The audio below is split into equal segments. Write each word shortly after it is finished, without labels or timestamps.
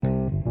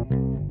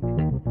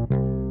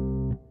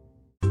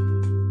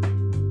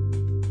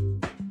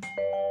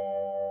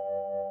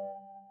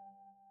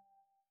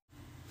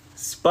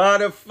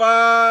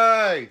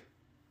Spotify,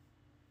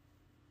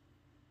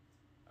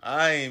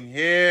 I am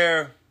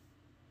here.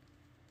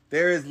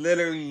 There is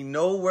literally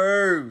no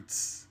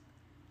words.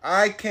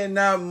 I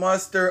cannot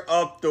muster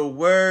up the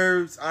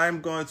words.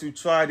 I'm going to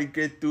try to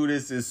get through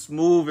this as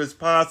smooth as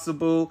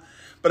possible,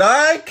 but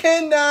I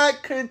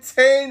cannot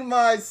contain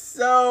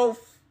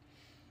myself.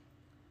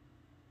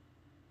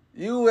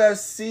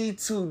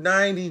 UFC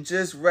 290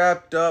 just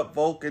wrapped up.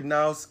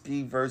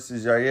 Volkanovski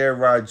versus Yair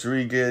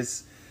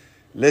Rodriguez.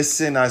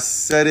 Listen, I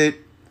said it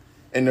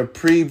in the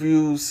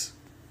previews.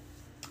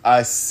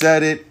 I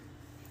said it.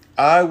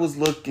 I was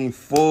looking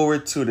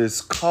forward to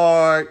this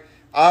card.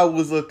 I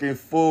was looking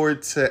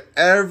forward to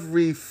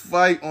every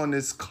fight on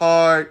this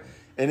card.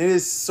 And it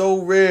is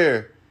so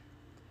rare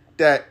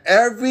that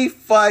every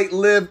fight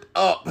lived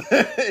up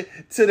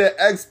to the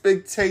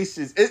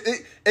expectations.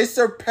 It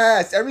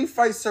surpassed. Every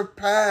fight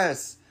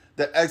surpassed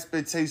the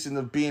expectation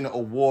of being a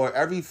war.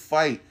 Every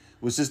fight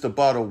was just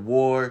about a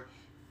war.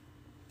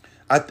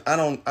 I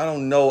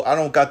don't know. I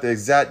don't got the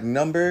exact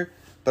number,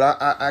 but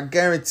I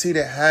guarantee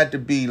it had to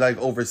be like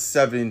over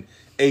 7,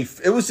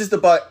 8. It was just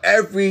about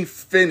every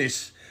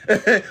finish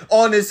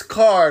on this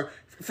card,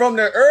 from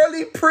the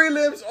early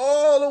prelims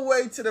all the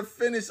way to the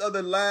finish of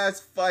the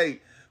last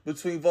fight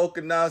between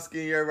Volkanovski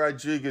and Yair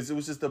Rodriguez. It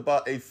was just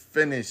about a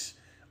finish,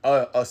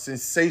 a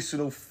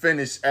sensational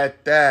finish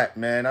at that,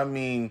 man. I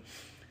mean,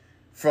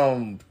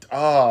 from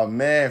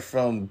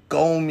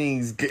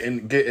Gomes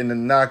getting the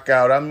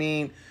knockout. I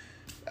mean,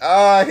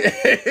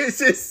 it's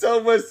just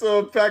so much to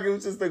unpack. It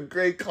was just a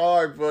great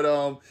card, but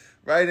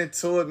right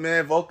into it,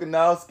 man.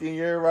 Volkanovski and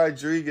Yair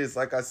Rodriguez,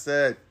 like I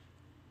said,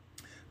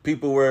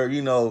 people were,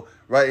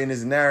 writing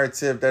this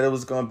narrative that it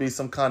was going to be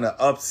some kind of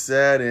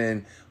upset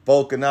and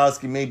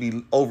Volkanovski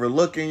maybe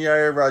overlooking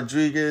Yair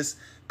Rodriguez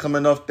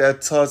coming off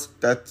that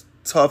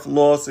tough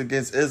loss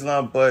against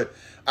Islam, but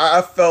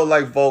I felt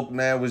like Volk,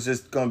 man, was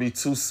just going to be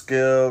too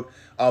skilled.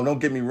 Don't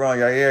get me wrong,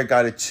 Yair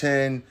got a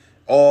chin,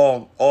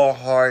 all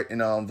heart,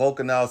 and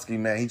Volkanovski,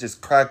 man, he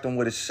just cracked him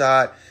with a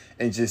shot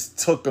and just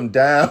took him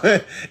down.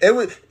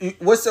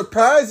 What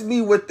surprised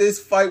me with this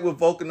fight with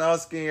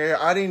Volkanovski and Yair,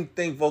 I didn't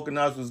think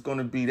Volkanovski was going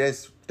to be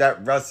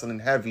that wrestling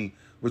heavy,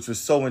 which was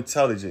so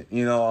intelligent.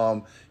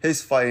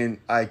 His fighting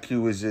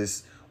IQ was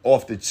just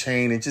off the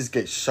chain and just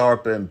gets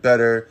sharper and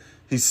better.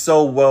 He's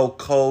so well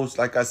coached.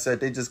 Like I said,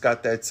 they just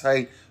got that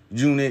tight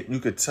unit. You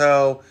could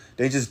tell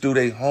they just do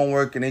their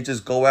homework and they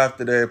just go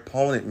after their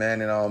opponent,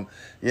 man.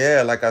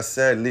 And like I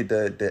said,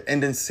 the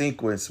ending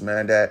sequence,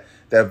 man,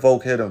 that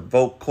Volk hit him.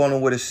 Volk caught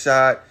him with a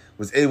shot,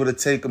 was able to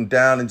take him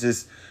down and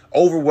just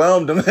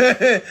overwhelmed him.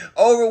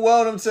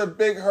 Overwhelmed him till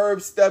Big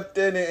Herb stepped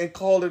in and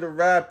called it a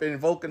wrap. And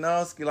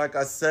Volkanovski, like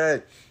I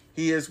said,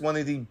 he is one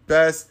of the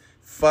best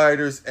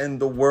fighters in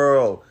the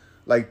world.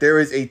 Like, there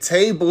is a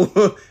table,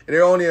 and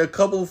there are only a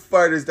couple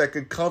fighters that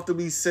could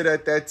comfortably sit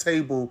at that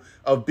table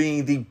of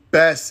being the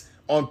best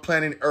on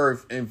planet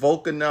Earth, and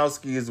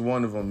Volkanovski is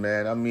one of them,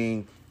 man. I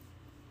mean,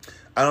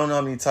 I don't know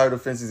how many title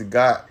defenses he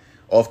got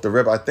off the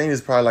rip. I think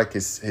it's probably like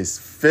his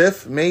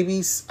fifth,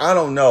 maybe. I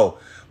don't know.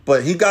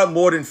 But he got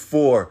more than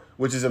 4,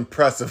 which is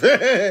impressive.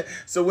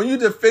 So when you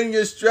defend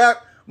your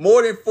strap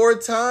more than 4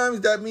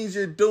 times, that means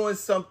you're doing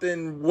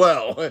something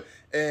well.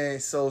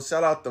 And so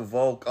shout out to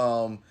Volk.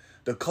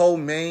 The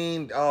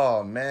co-main,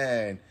 oh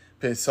man,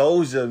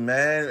 Pensoja,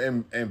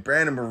 man, and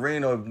Brandon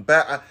Moreno.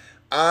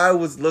 I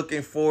was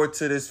looking forward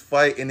to this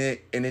fight, and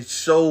it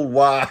showed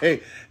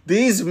why.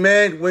 These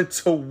men went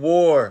to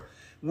war.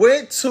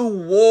 Man.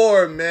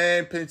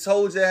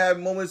 Pensoja had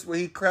moments where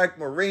he cracked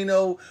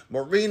Moreno.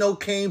 Moreno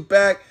came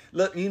back,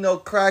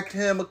 cracked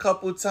him a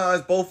couple of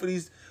times. Both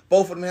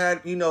of them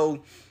had,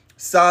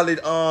 solid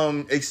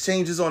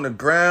exchanges on the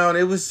ground.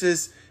 It was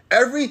just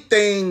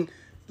everything.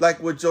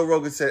 Like what Joe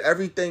Rogan said,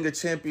 everything a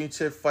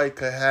championship fight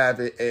could have,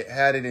 it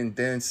had it and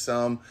then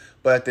some.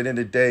 But at the end of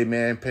the day,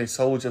 man,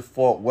 Pensoja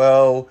fought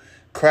well.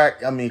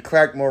 Cracked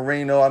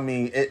Moreno.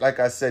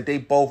 Like I said, they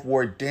both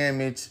were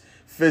damaged.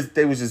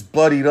 They was just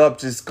bloodied up,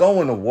 just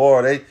going to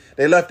war.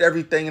 They left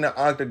everything in the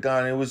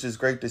octagon. It was just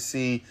great to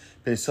see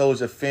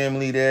Pensoja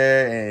family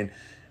there. And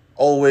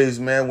always,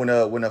 man, when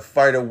a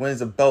fighter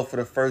wins a belt for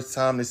the first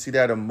time, to see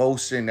that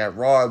emotion, that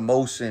raw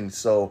emotion.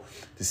 So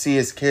to see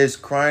his kids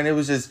crying, it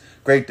was just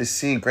great to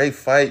see. Great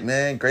fight,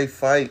 man. Great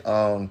fight.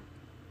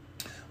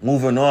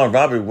 Moving on,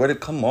 Robert,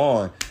 come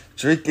on.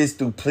 Dricus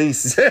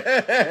Duplessis.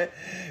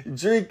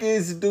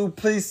 Dricus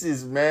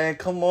Duplessis, man.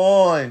 Come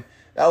on.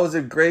 That was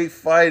a great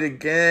fight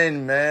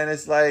again, man.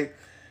 It's like,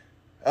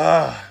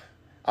 I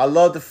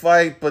love the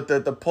fight, but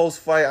the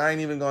post-fight, I ain't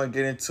even going to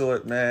get into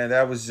it, man.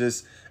 That was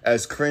just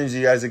as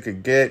cringy as it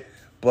could get,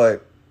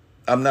 but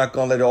I'm not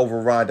going to let it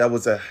override. That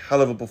was a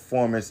hell of a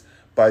performance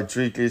by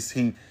Dricus.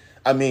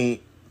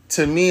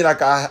 To me,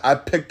 like, I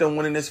picked him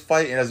winning this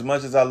fight, and as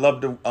much as I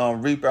love the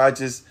Reaper,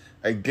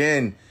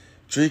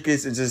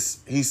 Dricus is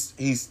just,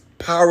 he's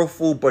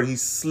powerful, but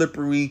he's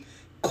slippery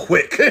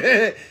quick.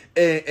 and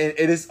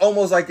it is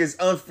almost like it's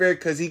unfair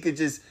because he could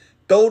just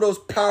throw those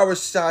power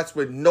shots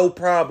with no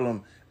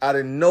problem out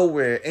of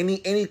nowhere,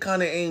 any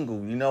kind of angle,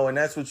 and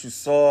that's what you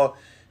saw.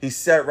 he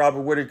set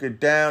Robert Whittaker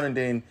down and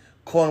then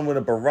caught him with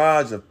a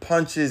barrage of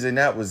punches, and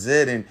that was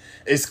it. And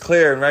it's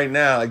clear right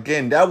now,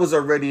 again, that was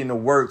already in the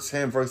works,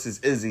 him versus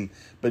Izzy.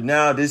 But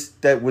now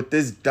with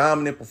this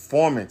dominant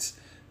performance,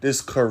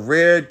 this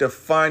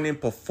career-defining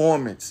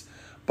performance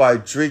by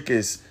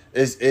Dricus,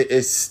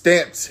 it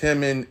stamps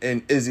him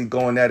and Izzy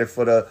going at it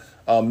for the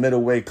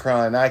middleweight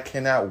crown. I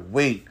cannot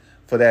wait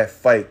for that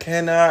fight.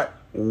 Cannot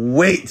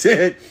wait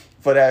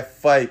for that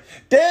fight.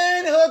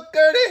 Dan Hooker,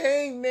 the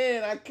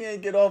Hangman. I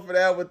can't get off of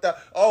that without...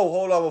 Oh,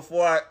 hold on.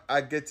 Before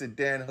I get to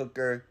Dan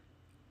Hooker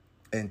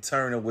and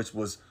Turner, which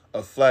was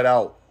a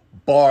flat-out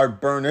barred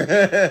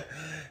burner.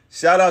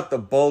 Shout out to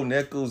Bo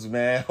Nichols,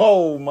 man.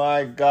 Oh,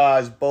 my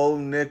gosh. Bo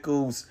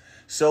Nichols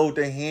showed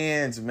the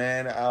hands,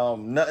 man.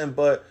 Nothing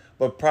but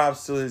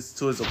props to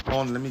his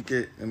opponent.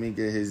 Let me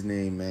get his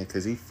name, man,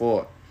 because he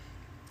fought.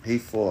 He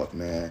fought,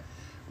 man.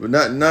 But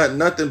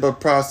nothing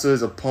but props to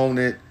his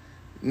opponent.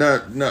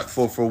 Not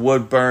for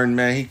Woodburn,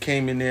 man. He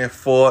came in there,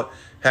 fought,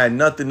 had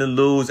nothing to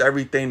lose,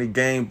 everything to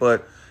gain,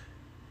 but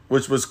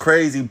which was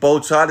crazy. Bo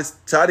tried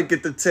to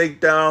get the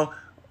takedown.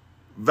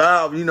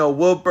 Valve,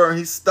 Woodburn,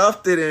 he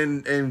stuffed it,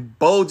 and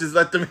Bo just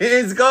let them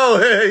hands go.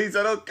 He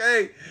said,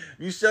 okay,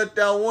 you shut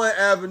down one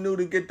avenue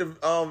to get the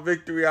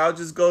victory. I'll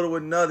just go to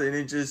another. And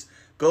it just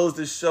goes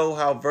to show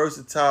how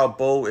versatile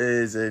Bo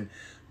is, and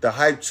the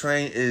hype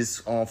train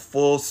is on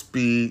full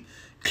speed.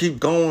 Keep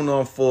going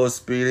on full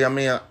speed. I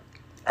mean,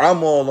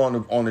 I'm all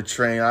on the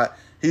train.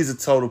 He's a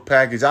total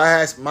package. I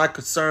had my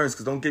concerns,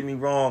 because don't get me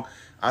wrong,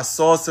 I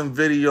saw some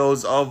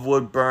videos of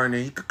Woodburn,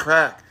 and he could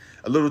crack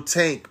a little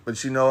tank, but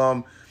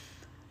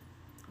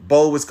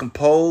Bo was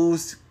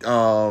composed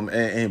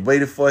and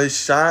waited for his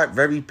shot,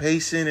 very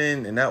patient,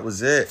 and that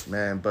was it,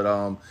 man.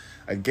 But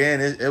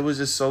again, it was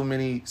just so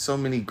many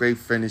great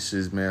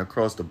finishes, man,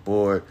 across the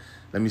board.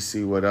 Let me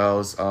see what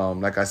else.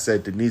 Like I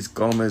said, Denise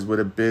Gomez with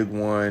a big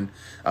one.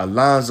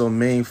 Alonzo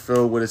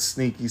Mainfield with a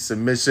sneaky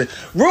submission.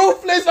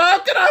 Ruthless, how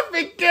can I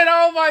forget?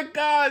 Oh, my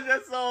gosh,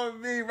 that's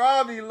on me.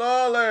 Robbie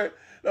Lawler,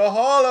 the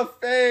Hall of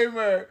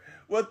Famer,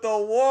 with the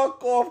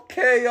walk-off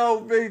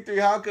KO victory.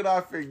 How could I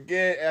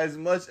forget? As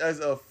much as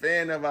a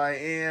fan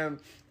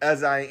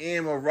as I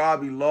am of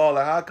Robbie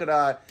Lawler, how could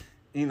I,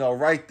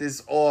 write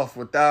this off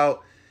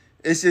without...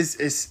 It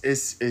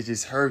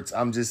just hurts.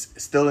 I'm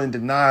just still in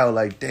denial,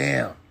 like,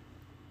 damn.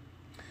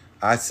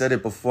 I said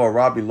it before,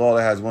 Robbie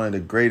Lawler has one of the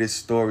greatest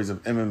stories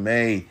of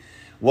MMA.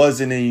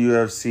 Wasn't in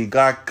UFC,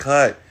 got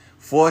cut,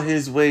 fought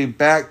his way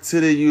back to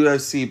the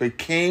UFC,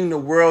 became the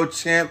world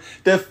champ,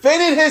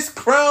 defended his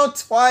crown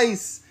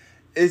twice.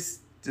 It's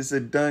just a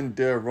done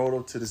deal. Rode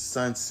up to the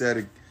sunset.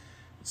 A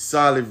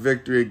solid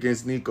victory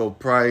against Nico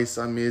Price.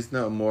 I mean, it's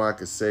nothing more I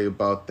could say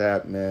about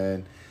that,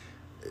 man.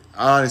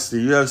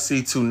 Honestly,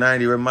 UFC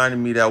 290 reminded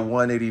me of that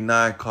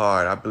 189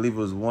 card. I believe it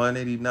was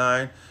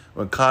 189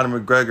 when Conor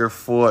McGregor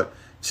fought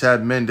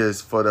Chad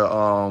Mendes for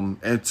the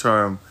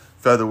interim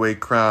featherweight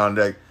crown.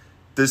 Like,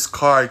 this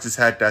card just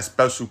had that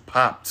special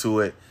pop to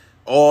it.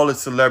 All the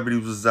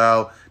celebrities was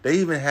out. They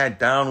even had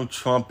Donald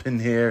Trump in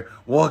there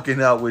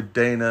walking out with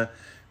Dana.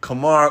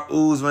 Kamar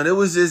Usman. It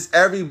was just,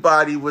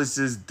 everybody was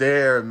just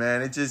there,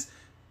 man. It just,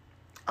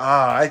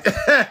 I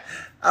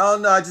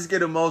don't know. I just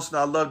get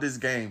emotional. I love this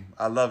game.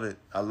 I love it.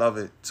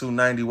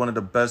 290, one of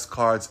the best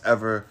cards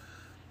ever.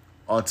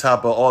 On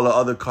top of all the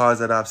other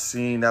cards that I've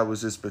seen, that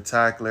was just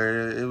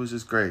spectacular. It was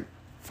just great.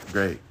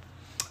 Great.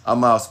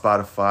 I'm out,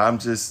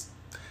 Spotify.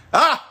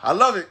 I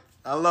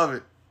love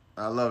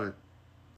it.